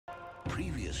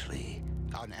Previously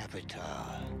on Avatar.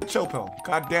 Chill pill.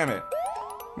 God damn it.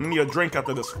 I need a drink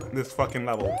after this fucking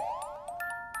level.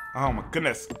 Oh my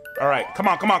goodness. All right, come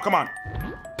on.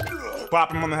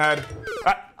 Bop him on the head.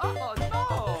 Oh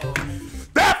no!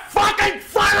 That fucking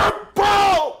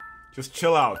fireball! Just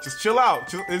chill out. It's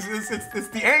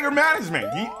the anger management.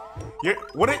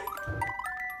 What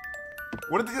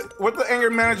did the anger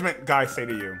management guy say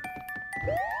to you?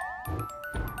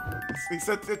 He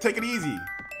said to take it easy.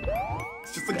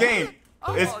 It's just a game.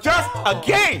 It's just a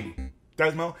game!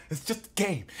 Dezzmo, it's just a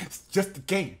game. It's just a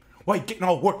game. Why you getting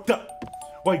all worked up?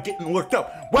 Well,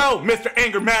 Mr.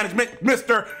 Anger Management,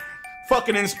 Mr.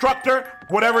 fucking Instructor,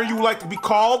 whatever you like to be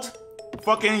called,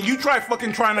 you try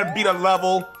trying to beat a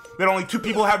level that only 2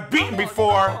 people have beaten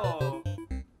before.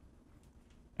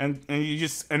 And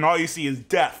all you see is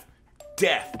death.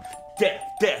 Death.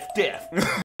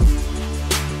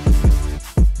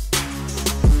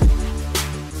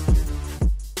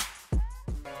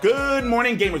 Good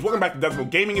morning, gamers. Welcome back to Dezzmo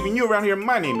Gaming. If you're new around here,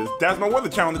 my name is Dezzmo. We're the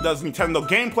channel that does Nintendo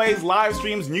gameplays, live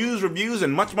streams, news, reviews,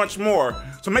 and much, much more.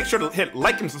 So make sure to hit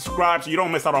like and subscribe so you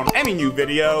don't miss out on any new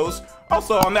videos.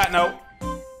 Also, on that note,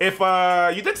 if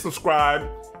you did subscribe,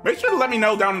 make sure to let me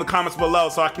know down in the comments below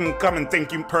so I can come and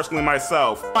thank you personally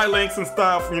myself. My links and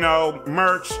stuff,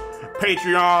 merch,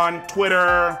 Patreon,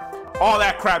 Twitter, all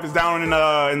that crap is down in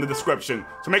the description.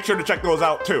 So make sure to check those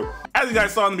out too. As you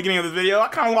guys saw in the beginning of the video, I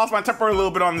kind of lost my temper a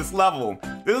little bit on this level.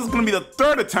 This is going to be the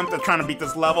 3rd attempt at trying to beat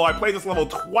this level. I played this level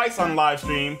twice on live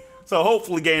stream, so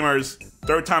hopefully gamers,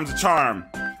 3rd time's a charm.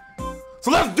 So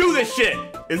let's do this shit!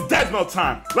 It's Dezzmo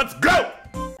time! Let's go!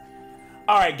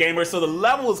 Alright gamers, so the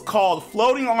level is called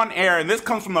Floating on Air, and this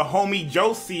comes from the homie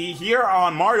Joe C. Here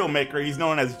on Mario Maker, he's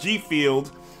known as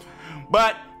G-Field.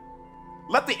 But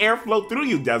let the air flow through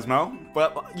you, Dezzmo.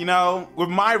 But, with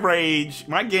my rage,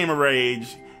 my gamer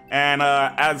rage, and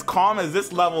as calm as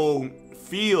this level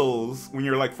feels when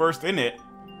you're first in it,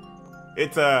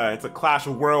 it's a clash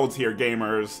of worlds here,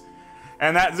 gamers.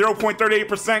 And that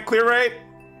 0.38% clear rate,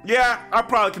 yeah, I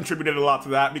probably contributed a lot to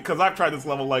that because I've tried this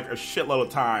level a shitload of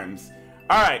times.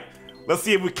 All right, let's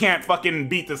see if we can't fucking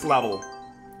beat this level.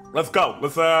 Let's go.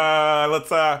 Let's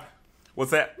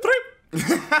what's that?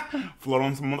 Float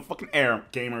on some motherfucking air,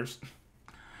 gamers.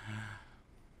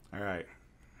 All right.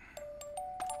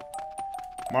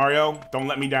 Mario, don't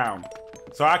let me down.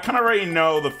 So I kind of already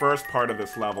know the first part of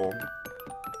this level.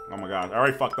 Oh my god, I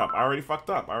already fucked up. I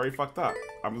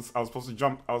was supposed to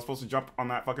jump. On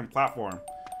that fucking platform.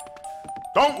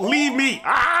 Don't leave me!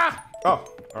 Ah! Oh,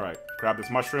 all right. Grab this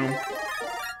mushroom.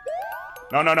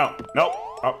 No. Nope.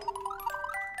 Oh.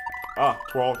 Oh,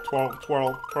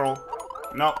 twirl.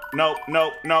 No,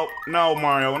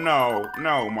 Mario.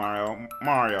 No,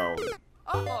 Mario.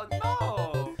 Oh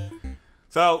no!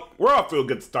 So, we're off to a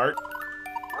good start.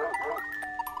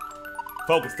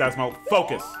 Focus, Dezzmo.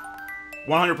 Focus.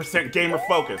 100% gamer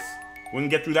focus. We can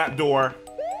get through that door.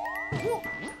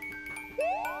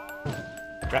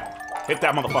 Okay. Hit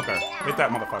that motherfucker.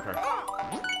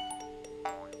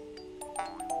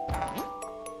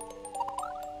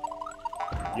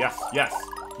 Yes.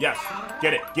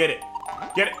 Get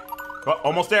it. Oh,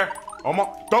 almost there.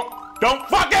 Don't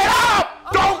fuck it up!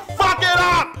 Don't fuck it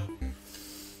up!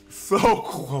 So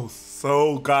close.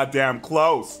 So goddamn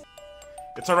close.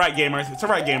 It's alright, gamers.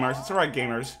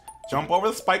 Jump over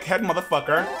the spike head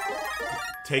motherfucker.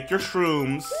 Take your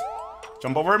shrooms.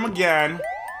 Jump over him again.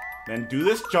 Then do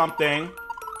this jump thing.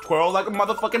 Twirl like a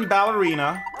motherfucking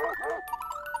ballerina.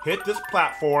 Hit this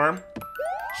platform.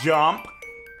 Jump.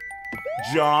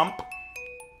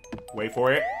 Wait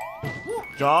for it.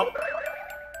 Jump.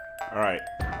 Alright.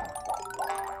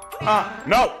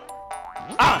 No!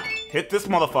 Hit this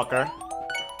motherfucker.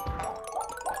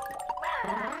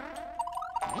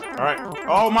 Alright.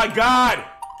 Oh my god!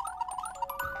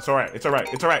 It's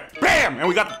alright. Bam! And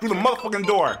we got through the motherfucking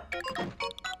door.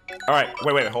 Alright,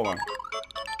 wait, hold on.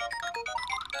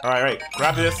 Alright,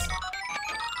 grab this.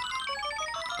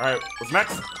 Alright, what's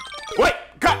next? Wait!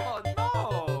 Cut!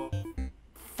 Oh no!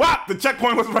 Fuck! The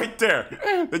checkpoint was right there!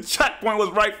 The checkpoint was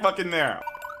right fucking there!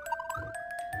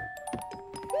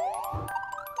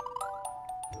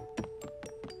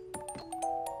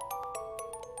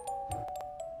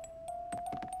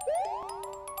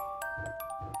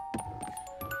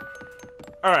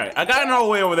 Alright, I got it all the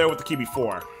way over there with the key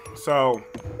before, so...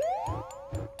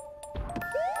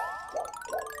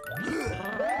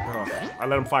 I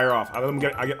let him fire off. I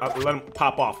let him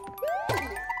pop off.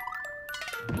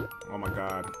 Oh my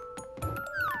god.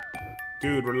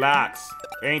 Dude, relax.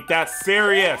 Ain't that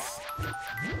serious?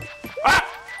 Ah!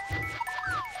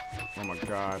 Oh my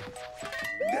god.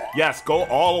 Yes, go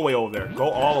all the way over there. Go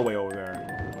all the way over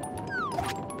there.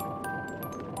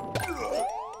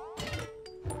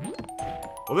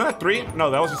 Was that 3?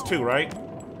 No, that was just 2, right?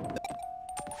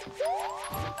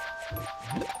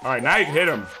 Alright, now you can hit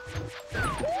him.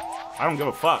 I don't give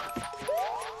a fuck.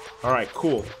 Alright,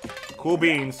 cool. Cool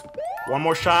beans. One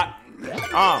more shot.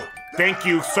 Oh, thank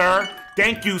you, sir.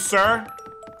 Thank you, sir.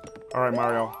 Alright,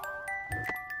 Mario.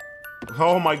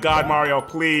 Oh my god, Mario,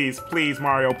 please, please,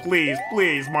 Mario, please,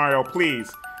 please, Mario,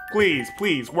 please. Please,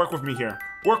 please, work with me here.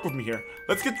 Work with me here.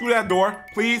 Let's get through that door,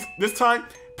 please, this time.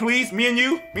 Please, me and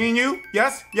you,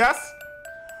 yes, yes.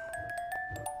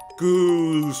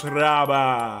 Goose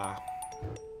Rabba.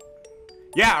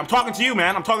 Yeah, I'm talking to you,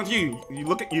 man, I'm talking to you. You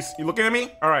looking at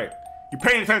me? All right, you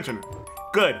paying attention.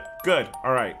 Good, good,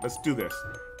 all right, let's do this.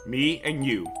 Me and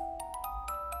you.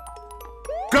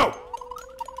 Go!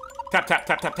 Tap, tap,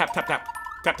 tap, tap, tap, tap, tap.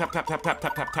 Tap, tap, tap, tap, tap,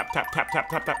 tap, tap, tap, tap, tap, tap,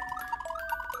 tap, tap.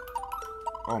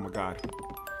 Oh my god.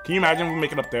 Can you imagine if we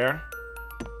make it up there?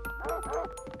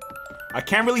 I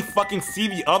can't really fucking see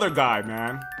the other guy,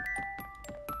 man.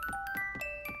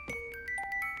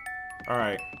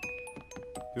 Alright.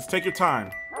 Just take your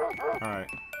time. Alright.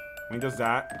 When he does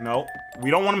that, no.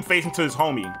 We don't want him facing to his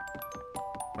homie.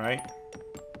 Right?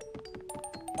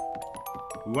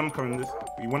 We want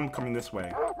him coming this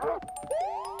way.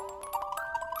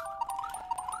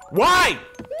 Why?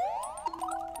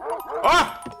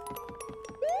 Ah!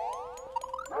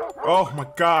 Oh my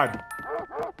god.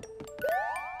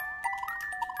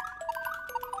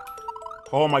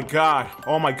 Oh my god.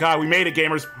 Oh my god. We made it,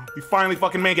 gamers. We finally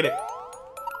fucking made it.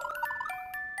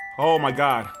 Oh my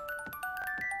god.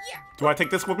 Do I take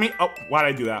this with me? Oh, why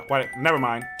did I do that? Why? Never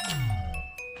mind.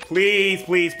 Please,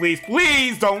 please, please,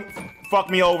 please don't fuck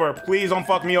me over. Please don't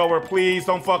fuck me over. Please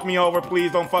don't fuck me over.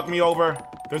 Please don't fuck me over.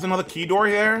 There's another key door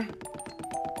here.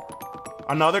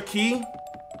 Another key?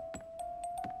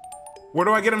 Where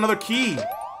do I get another key?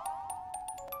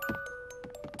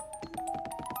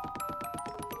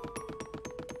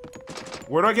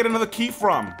 Where do I get another key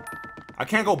from? I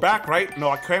can't go back, right? No,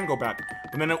 I can go back.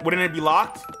 But then wouldn't it be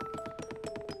locked?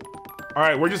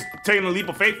 Alright, we're just taking a leap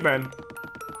of faith, man.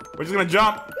 We're just gonna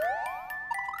jump.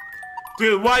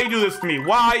 Dude, why you do this to me?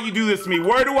 Why you do this to me?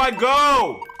 Where do I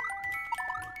go?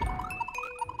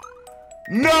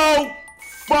 No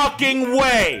fucking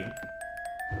way!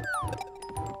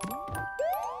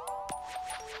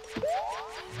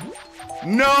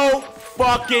 No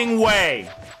fucking way!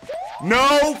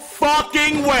 No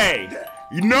fucking way!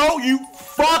 You know, you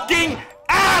fucking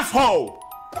asshole!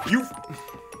 You...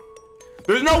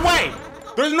 There's no way!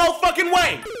 There's no fucking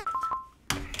way!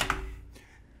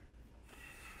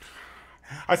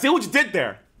 I see what you did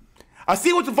there. I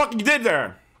see what the fuck you did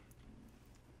there.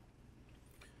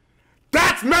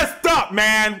 That's messed up,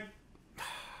 man!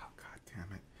 God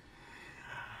damn it.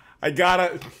 I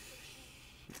gotta...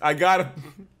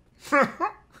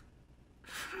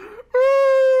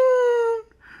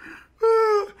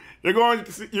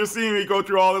 You're seeing me go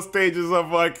through all the stages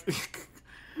of like,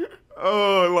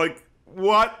 oh, like,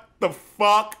 what the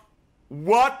fuck?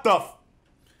 What the f...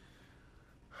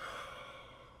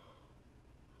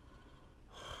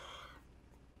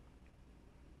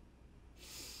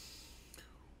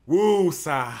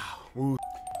 Woo-sa. Woo.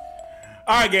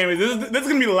 Alright, gamers, this is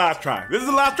gonna be the last try. This is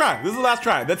the last try. This is the last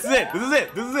try. That's it. This is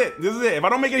it. This is it. This is it. If I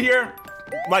don't make it here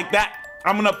like that,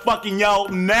 I'm gonna fucking yell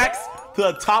next to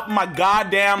the top of my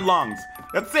goddamn lungs.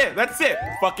 That's it. That's it.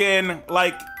 Fucking,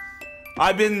 like,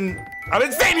 I've been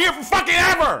staying here for fucking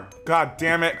ever. God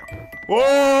damn it.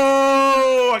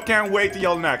 Whoa! I can't wait to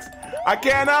yell next. I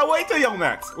cannot wait to yell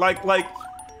next. Like,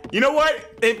 you know what?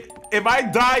 If I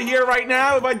die here right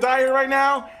now,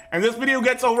 and this video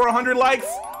gets over 100 likes,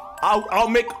 I'll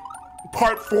make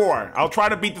part 4. I'll try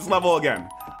to beat this level again.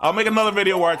 I'll make another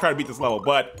video where I try to beat this level,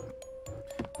 but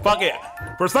fuck it.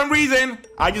 For some reason,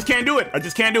 I just can't do it. I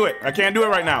just can't do it. I can't do it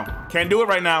right now. Can't do it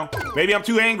right now. Maybe I'm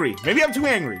too angry. Maybe I'm too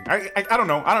angry. I don't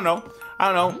know. I don't know.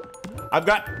 I don't know. I've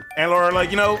got, or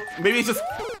like, you know, maybe it's just,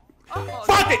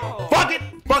 fuck it. Fuck it.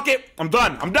 Fuck it. I'm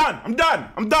done. I'm done. I'm done.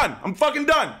 I'm done. I'm fucking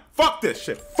done. Fuck this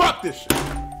shit. Fuck this shit.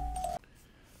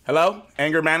 Hello?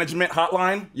 Anger management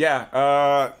hotline?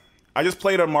 Yeah, I just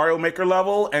played a Mario Maker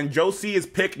level and Josie is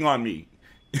picking on me.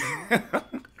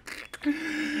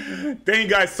 Thank you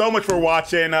guys so much for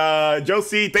watching.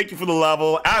 Josie, thank you for the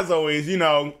level. As always, you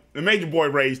know, it made your boy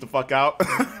rage the fuck out.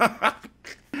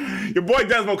 Your boy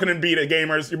Dezzmo couldn't beat it,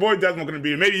 gamers. Your boy Dezzmo couldn't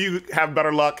beat it. Maybe you have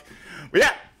better luck. But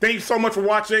yeah, thank you so much for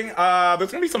watching.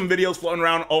 There's gonna be some videos floating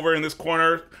around over in this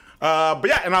corner. But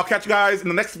yeah, and I'll catch you guys in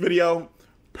the next video.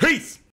 Peace!